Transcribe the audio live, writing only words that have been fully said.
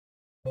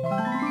Hi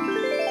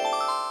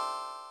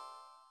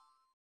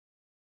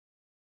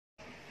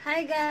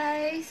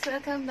guys!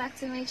 Welcome back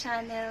to my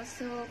channel.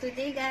 So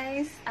today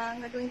guys,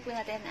 ang gagawin po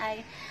natin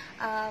ay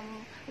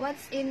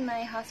what's in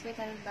my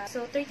hospital bag.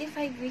 So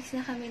 35 weeks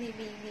na kami ni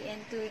baby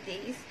and 2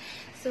 days.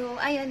 So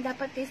ayun,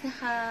 dapat guys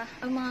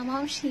ang mga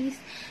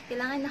momshies,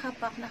 kailangan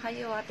nakapack na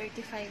kayo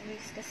 35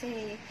 weeks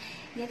kasi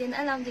hindi din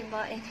alam,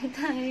 diba?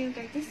 Anytime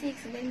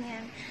 36,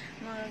 ganyan,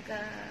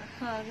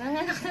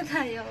 nanganak na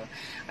tayo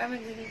or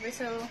mag-deliver.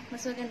 So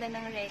mas maganda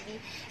nang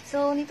ready.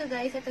 So nito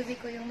guys, itabi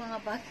ko yung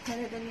mga bag na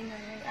dadalhin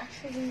namin.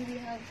 Actually,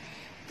 we have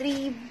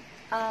 3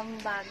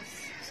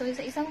 bags. So,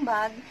 sa isang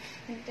bag,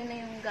 nandito na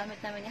yung gamit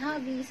namin ni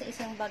hubby. Sa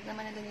isang bag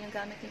naman nandun yung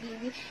gamit ni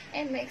baby.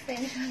 And may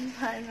extension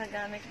fan na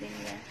gamit din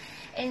niya.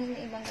 And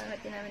ibang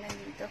gamit din namin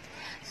nandito.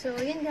 So,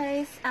 yun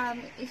guys.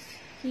 If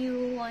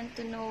you want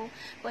to know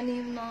kung ano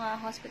yung mga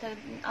hospital,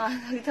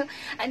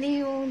 ano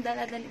yung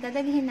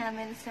dadalhin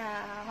namin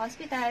sa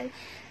hospital,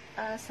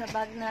 sa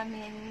bag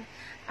namin,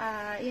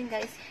 yun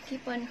guys,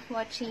 keep on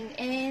watching.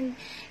 And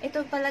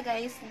ito pala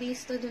guys,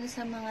 based to dun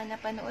sa mga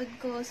napanood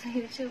ko sa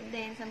YouTube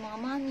din, sa mga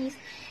mommies,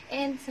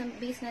 and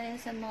based na rin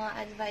sa mga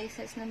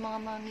advices ng mga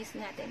mommies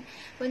natin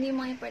kung yung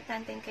mga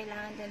importanteng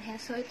kailangan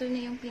dalhin. So ito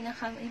na yung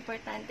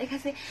pinaka-importante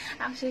kasi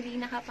actually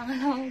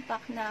nakapangalawang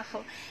pack na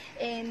ako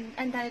and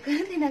ang dami ko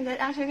na tinanggal.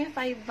 Actually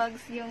 5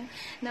 bags yung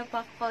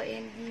napack ko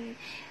and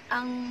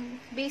ang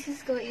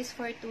basis ko is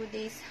for 2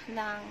 days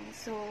lang.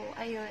 So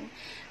ayun,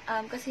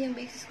 kasi yung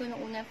basis ko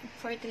nung una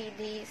for 3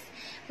 days.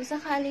 Kung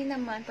sakali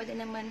naman, pwede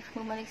naman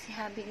bumalik si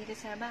hubby dito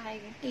sa bahay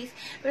in case.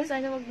 Pero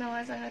sana wag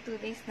naman, sana 2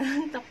 days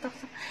na. Tok.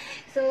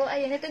 So,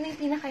 ayun, ito na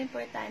yung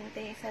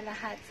pinaka-importante sa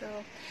lahat. So,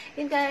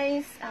 yun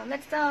guys,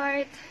 let's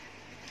start.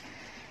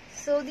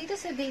 So, dito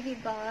sa baby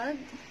bag,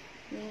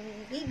 ni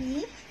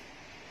baby,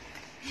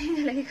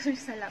 nalagay ko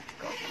sa lap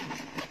ko.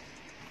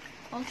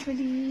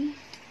 Actually,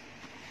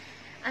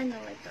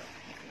 ito.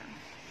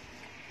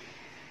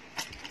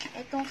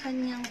 Itong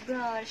kanyang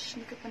brush,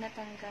 hindi ko pa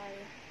natanggal.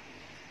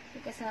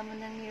 Kasama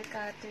ng nail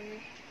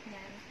cutter.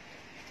 Yan.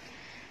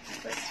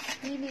 Tapos,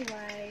 baby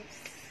wipes.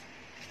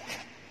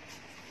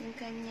 Yung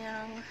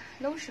kanyang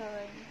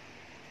lotion.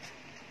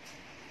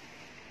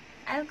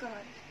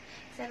 Alcohol.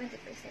 70%.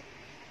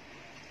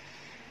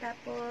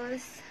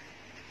 Tapos,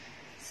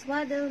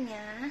 swaddle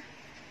niya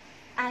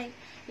ay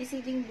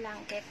receiving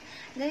blanket.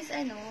 Guys,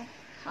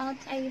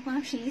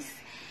 momshies,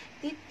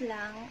 tip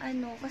lang,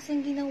 kasi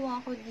yung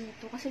ginawa ko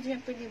dito, kasi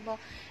syempre, diba,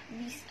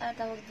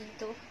 tawag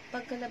dito,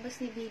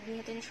 pagkalabas ni baby,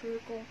 natin sure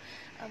kung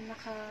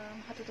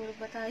nakatutulog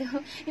ba tayo.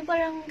 Yung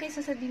parang kaysa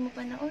sabi mo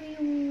pa na,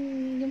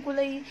 yung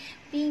kulay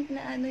pink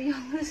na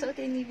yung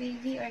suotin ni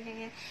baby, or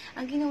ganyan.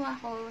 Ang ginawa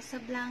ko, sa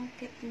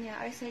blanket niya,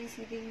 or sa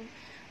receiving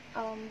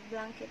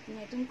blanket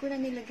niya, dun ko na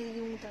nilagay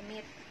yung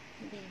damit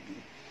ni baby.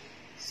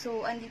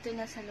 So, andito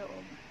na sa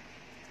loob.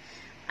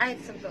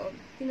 Sa loob.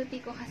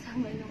 Tinupi ko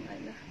kasama yung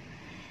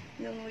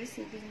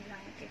receiving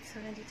blanket.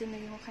 So, nandito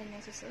na yung kanyang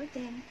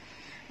susuotin.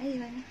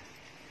 Ayun.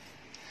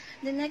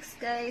 The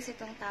next, guys,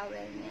 itong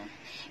towel niya.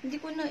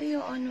 Hindi ko na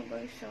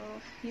guys, so,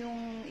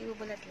 yung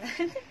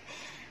ibubulat-lat.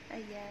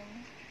 Ayan.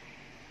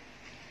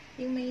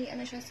 Yung may,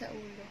 siya sa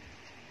ulo.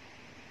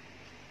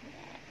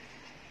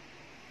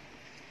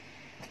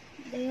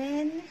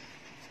 Then,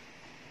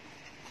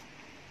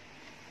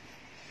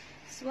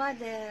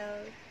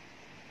 swaddle.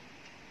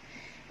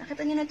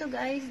 Nakita niyo na to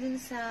guys, dun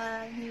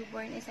sa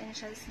newborn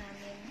essentials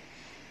namin.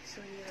 So,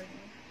 yun.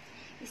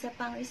 Isa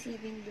pang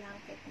receiving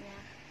blanket niya.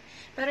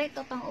 Pero ito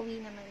pang uwi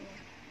naman niya.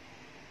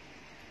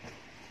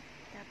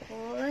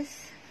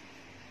 Tapos,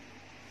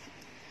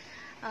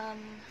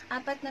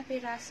 4 na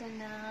piraso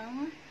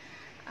ng,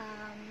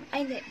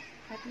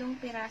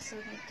 3 piraso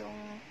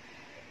nitong,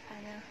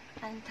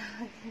 ang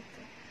tawag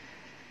dito.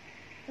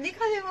 Hindi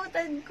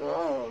kalimutan ko.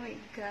 Oh my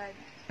God.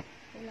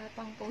 Wala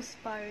pang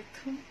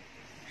postpartum.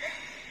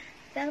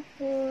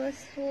 Tapos,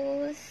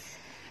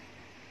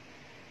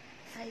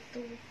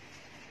 ito.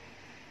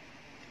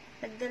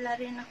 Dadala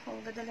rin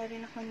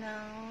ako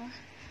ng,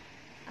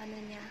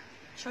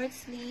 short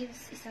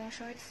sleeves, isang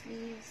short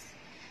sleeves.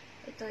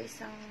 Ito,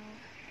 isang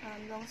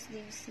long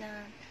sleeves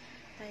na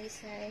tie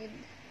side.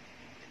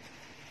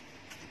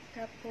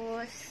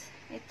 Tapos,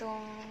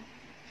 itong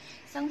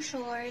isang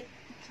short,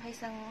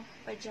 isang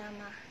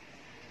pajama.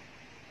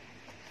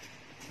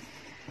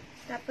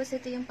 Tapos,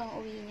 ito yung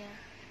pang-uwi niya.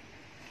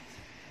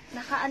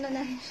 Naka na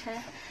rin siya.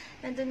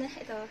 Nandun na,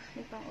 ito,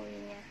 yung pang-uwi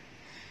niya.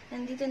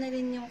 Nandito na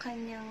rin yung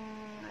kanyang,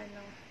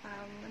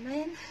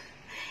 yan?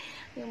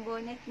 Yung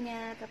bonnet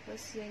niya,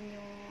 tapos yun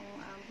yung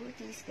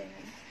booties,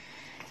 ganun.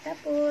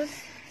 Tapos,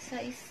 sa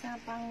isa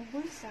pang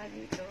bulsa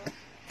dito,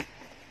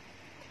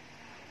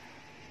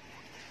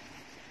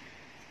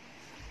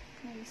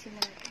 ayusin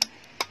natin.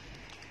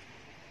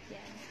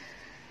 Yan.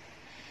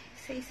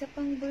 Sa isa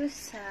pang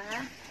bulsa,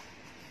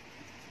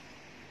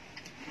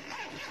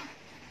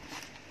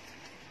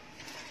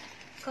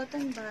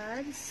 cotton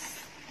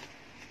buds,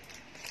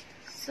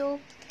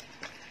 soap,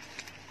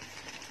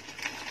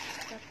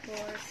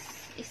 tapos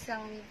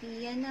isang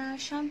Nivea na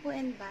shampoo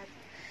and bath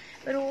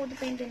Pero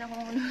depende na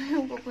kung ano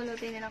yung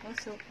pupulutin nila kung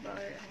soap ba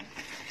or ano.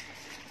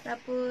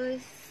 Tapos,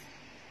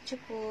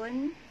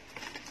 chupon.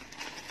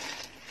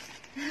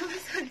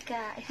 Masod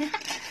ka.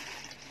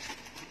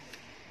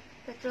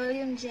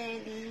 Petroleum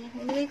jelly.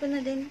 Nilagay ko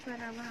na din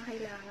para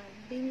makakailangan.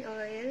 Baby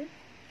oil.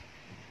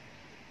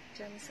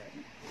 Johnson.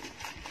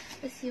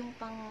 Tapos yung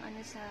pang ano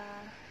sa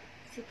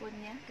sipon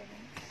niya.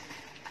 Ganun.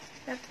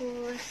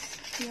 Tapos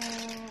yung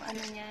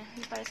ano niya,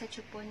 yung para sa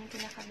chupon, yung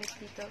kinakabit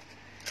dito.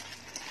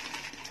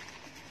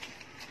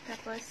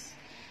 Tapos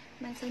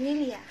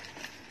mansanilya.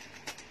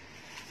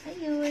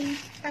 Ayun.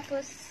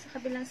 Tapos sa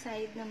kabilang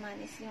side naman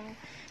is yung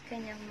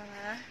kanyang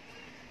mga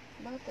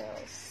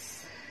bottles.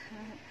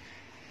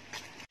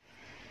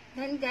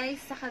 Then guys,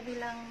 sa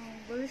kabilang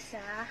bulsa,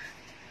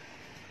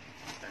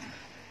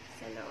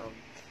 sa loob,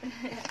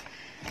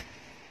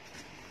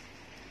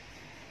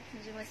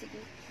 medyo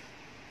masigit,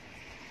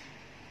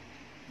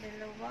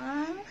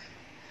 dalawang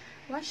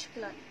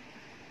washcloth.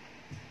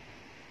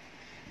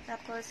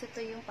 Tapos ito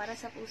yung para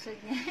sa pusod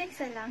niya,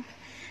 isa lang.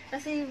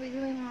 Kasi may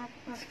mga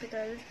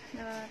hospital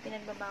na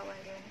pinagbabawal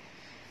yun.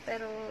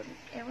 Pero,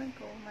 ewan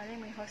ko, mali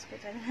may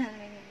hospital na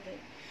may hindi.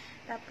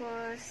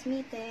 Tapos,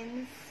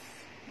 mittens,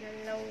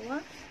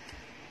 dalawa.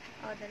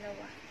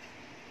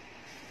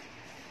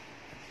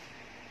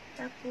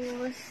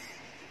 Tapos,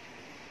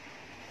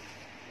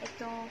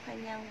 itong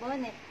kanyang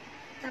bonnet.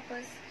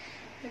 Tapos,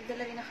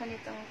 nagdala rin ako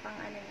nitong pang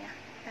ano niya.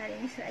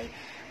 Taring sa,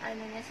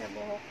 ano niya sa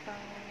buhok,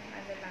 pang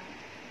ano lang.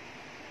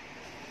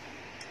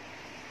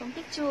 Pang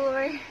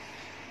picture.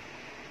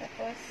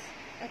 Tapos,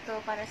 ito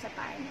para sa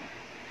paa niya.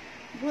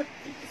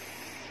 Booties.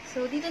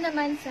 So, dito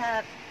naman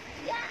sa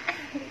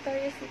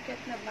Victoria's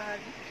Secret na bag.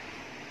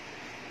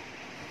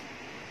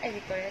 Ay,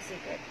 Victoria's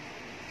Secret.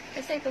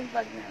 Kasi itong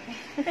bag namin.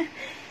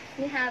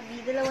 Ni hubby,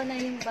 dalawa na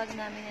yung bag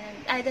namin na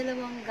nandito. Ay,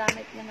 dalawang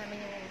gamit na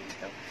namin yung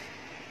nandito.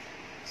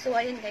 So,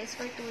 ayun guys,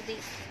 for 2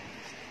 days.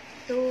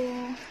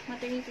 Itong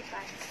maternity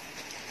pants.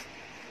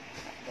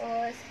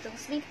 Tapos, itong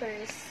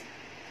slippers.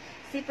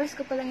 Slippers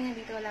ko pa lang yung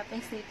nandito. Wala pa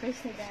yung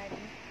slippers ni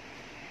daddy.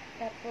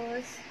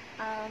 Tapos,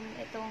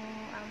 itong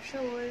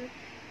shawl.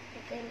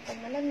 Ito pag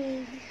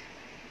malamig.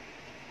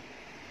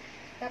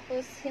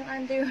 Tapos, yung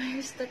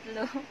underwears, 3.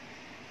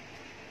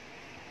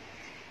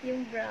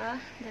 Yung bra,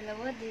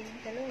 dalawa.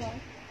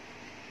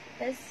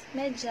 Tapos,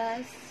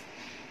 medyas.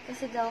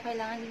 Kasi daw,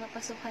 kailangan di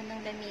mapasukan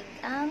ng lamig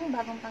ang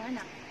bagong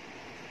panganak.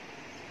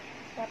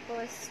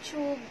 Tapos,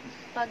 tube.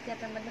 Pag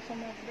natamad ako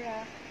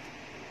mag-bra.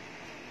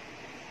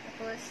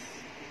 Tapos,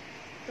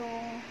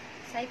 itong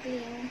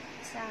cycling,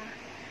 isa.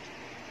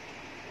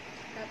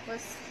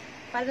 Tapos,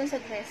 para dun sa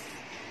dress.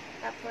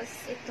 Tapos,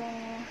 itong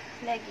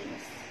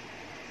leggings.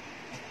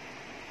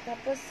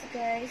 Tapos,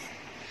 guys,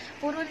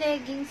 puro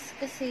leggings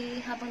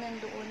kasi habang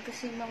nandoon.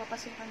 Kasi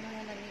mapapasukan mo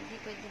na lamig. Di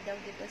pwede daw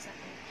dito sa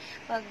akin.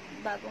 Pag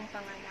bagong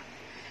panganak.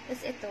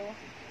 Tapos, ito,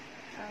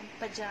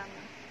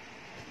 pajama.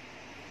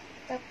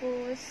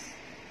 Tapos,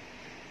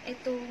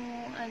 itong,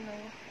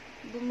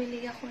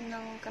 bumili ako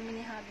kami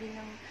ni hubby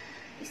ng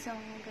isang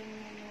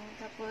ganyan.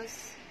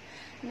 Tapos,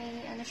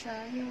 may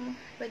siya, yung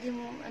pwede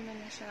mo,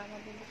 na siya,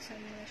 mabubuksan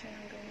mo na siya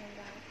ng ganyan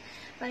lahat.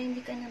 Para hindi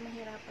ka na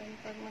mahirapan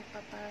pag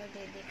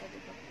magpapadede ka,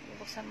 diba?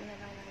 Bubuksan mo na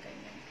lang ng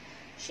ganyan.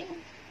 Shing!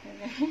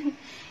 Ganyan.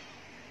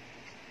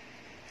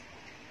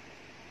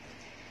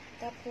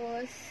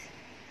 Tapos,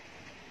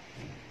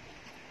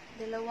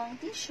 dalawang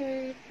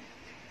t-shirt.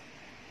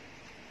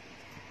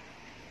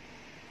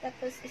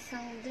 Tapos,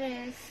 isang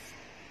dress.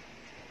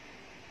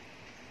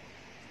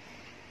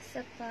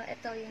 Isa pa,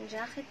 ito yung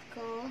jacket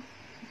ko.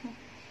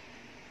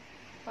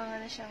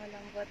 Pang siya,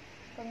 malambot.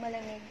 Pag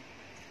malamig.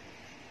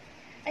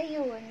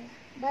 Ayun.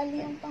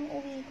 Bali, ang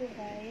pang-uwi ko,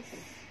 guys,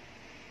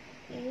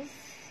 is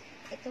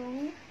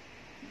itong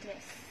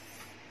dress.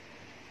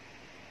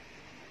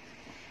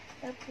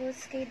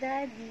 Tapos, kay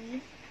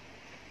daddy,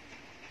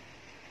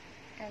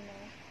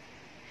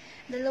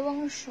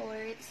 dalawang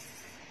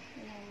shorts.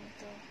 Ayan,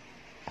 ito.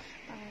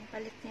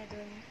 Pang-palit niya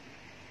dun.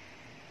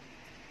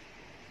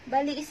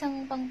 Bali,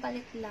 isang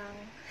pang-palit lang.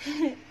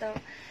 Ito.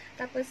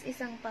 Tapos,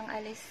 isang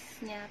pang-alis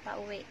niya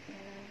pa-uwi.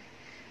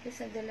 Tapos,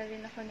 nagdala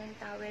rin ako ng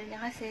towel niya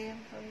kasi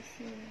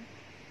pawisin.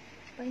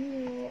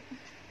 Panyo.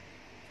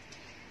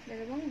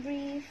 Dalawang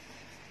brief.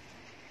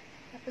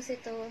 Tapos,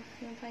 ito,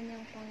 yung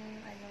kanyang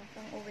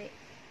pang-uwi.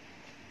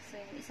 So,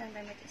 yung isang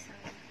damit, isang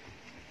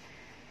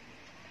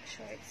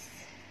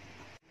shorts.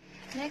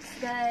 Next,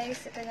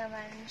 guys, ito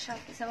naman,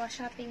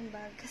 shopping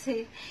bag.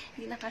 Kasi,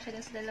 hindi nakasya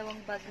dun sa dalawang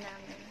bag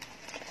namin.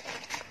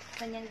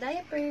 Kanyang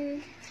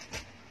diaper.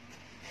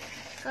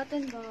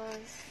 Cotton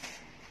balls.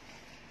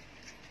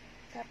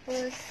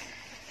 Tapos,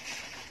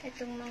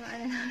 itong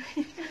mga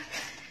namin.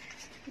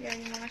 Yan,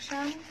 yung mga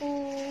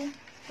shampoo,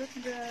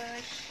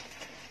 toothbrush,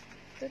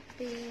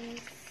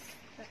 toothpaste,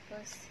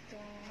 tapos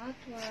itong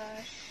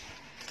mouthwash,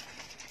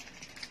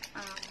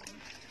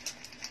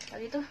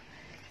 dito,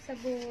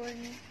 sabon,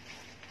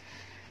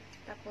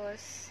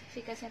 tapos,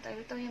 efficacy na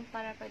ito yung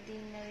para pa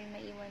din na rin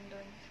maiwan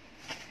doon.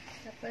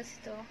 Tapos,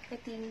 ito,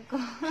 kating ko.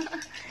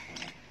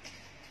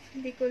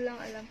 Hindi ko lang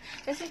alam.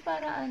 Kasi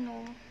para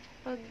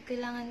pag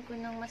kailangan ko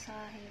ng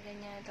masahe,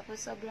 ganyan. Tapos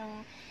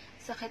sobrang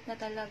sakit na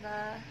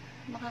talaga.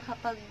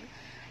 Makakapag,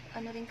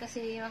 ano rin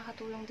kasi,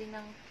 makakatulong din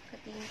ng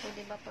katingin ko,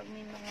 diba? Pag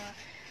may mga,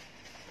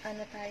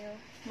 ano tayo,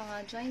 mga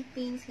joint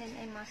pains, ganyan,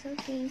 ay muscle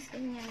pains,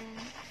 ganyan.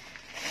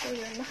 So,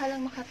 yun, baka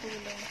lang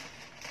makatulong.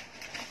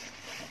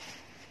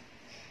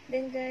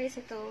 Then, guys,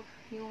 ito,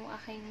 yung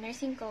aking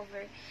nursing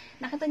cover.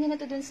 Nakita niyo na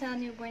to dun sa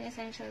newborn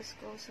essentials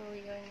ko. So,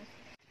 yun.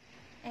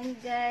 And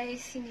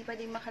guys, hindi pa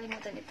din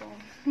makalimutan itong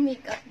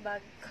makeup bag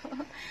ko.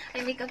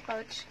 Ay, makeup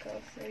pouch ko.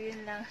 So,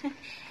 yun lang.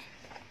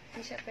 Hindi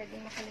siya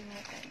pwedeng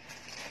makalimutan.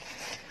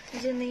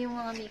 Diyan na yung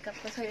mga makeup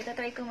ko. So,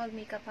 itatry ko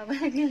mag-makeup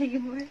habang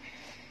nag-labor.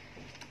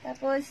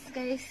 Tapos,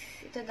 guys,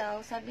 ito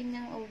daw, sabi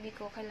ng OB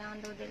ko, kailangan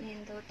daw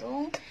dalhin daw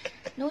tong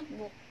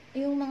notebook.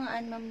 Yung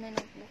mga unmam na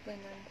notebook,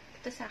 ganun.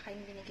 Ito sa akin,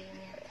 binigay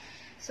niya.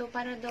 So,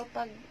 para daw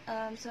pag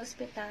sa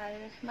hospital,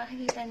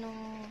 makikita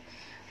nung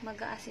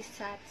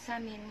mag-a-assist sa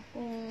amin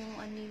kung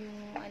ano yung,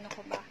 ano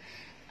ko ba,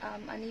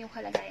 ano yung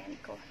kalagayan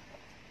ko.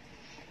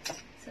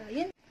 So,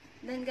 yun.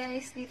 Then,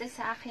 guys, dito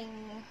sa aking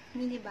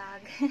mini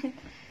bag,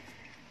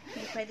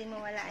 hindi pwedeng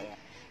mawala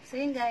yan. So,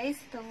 yun, guys,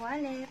 itong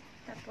wallet,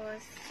 tapos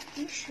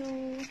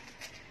tissue,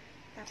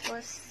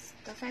 tapos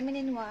ito,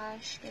 feminine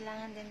wash,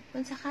 kailangan din,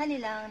 kung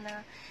sakali lang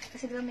na,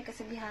 kasi diba may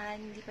kasabihan,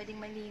 hindi pwedeng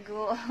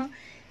maligo.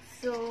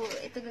 So,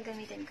 ito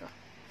gagamitin ko.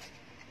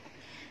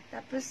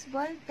 Tapos,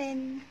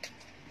 ballpen,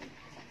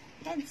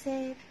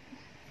 headset.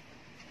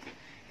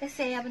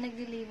 Kasi, habang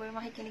nag-deliver,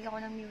 makikinig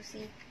ako ng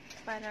music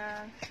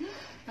para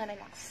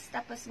ma-relax.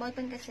 Tapos,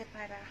 ballpen kasi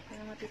para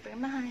kung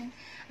mapipirmahan.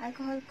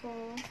 Alcohol ko.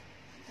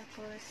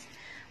 Tapos,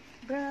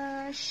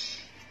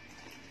 brush.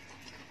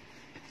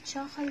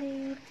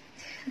 Chocolate.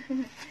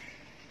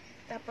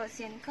 Tapos,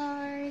 yan,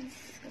 cards.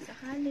 Kung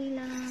sakali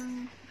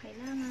lang.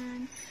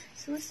 Kailangan.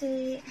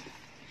 Susi.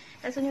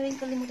 Tapos, huwag nyo rin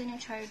kalimutan yung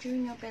charger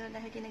nyo, pero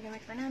dahil ginagamit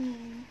pa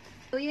namin.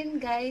 So,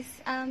 yun guys,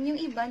 yung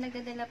iba,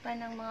 nagdadala pa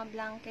ng mga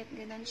blanket,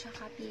 ganun,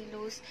 tsaka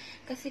pillows.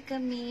 Kasi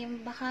kami,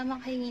 baka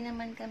makahingi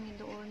naman kami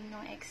doon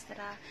ng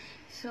extra.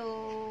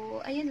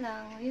 So, ayun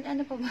lang. Yun,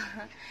 ano pa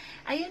ba?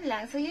 Ayun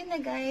lang. So, yun na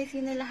guys,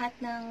 yun na lahat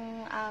ng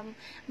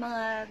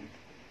mga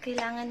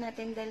kailangan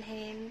natin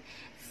dalhin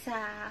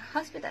sa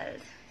hospital.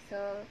 So,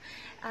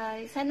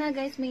 sana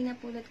guys may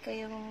napulot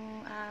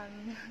kayong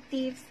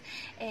tips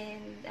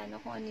and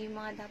kung ano yung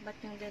mga dapat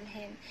nyong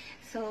dalhin.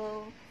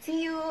 So,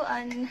 see you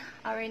on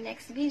our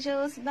next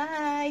videos.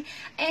 Bye!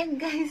 And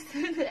guys,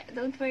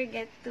 don't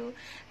forget to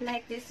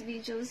like this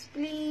videos,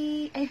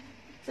 please.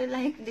 To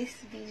like this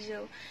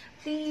video,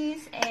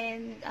 please.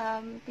 And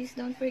please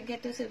don't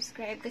forget to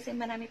subscribe kasi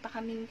marami pa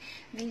kaming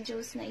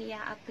videos na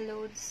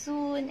i-upload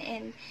soon.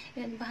 And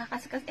yun, baka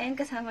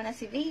kasama na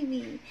si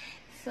baby.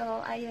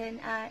 So,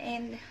 ayun,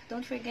 and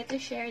don't forget to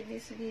share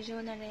this video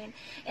na rin.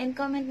 And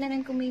comment na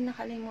rin kung may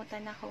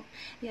nakalimutan ako.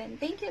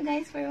 Yun, thank you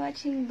guys for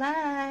watching.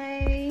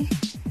 Bye!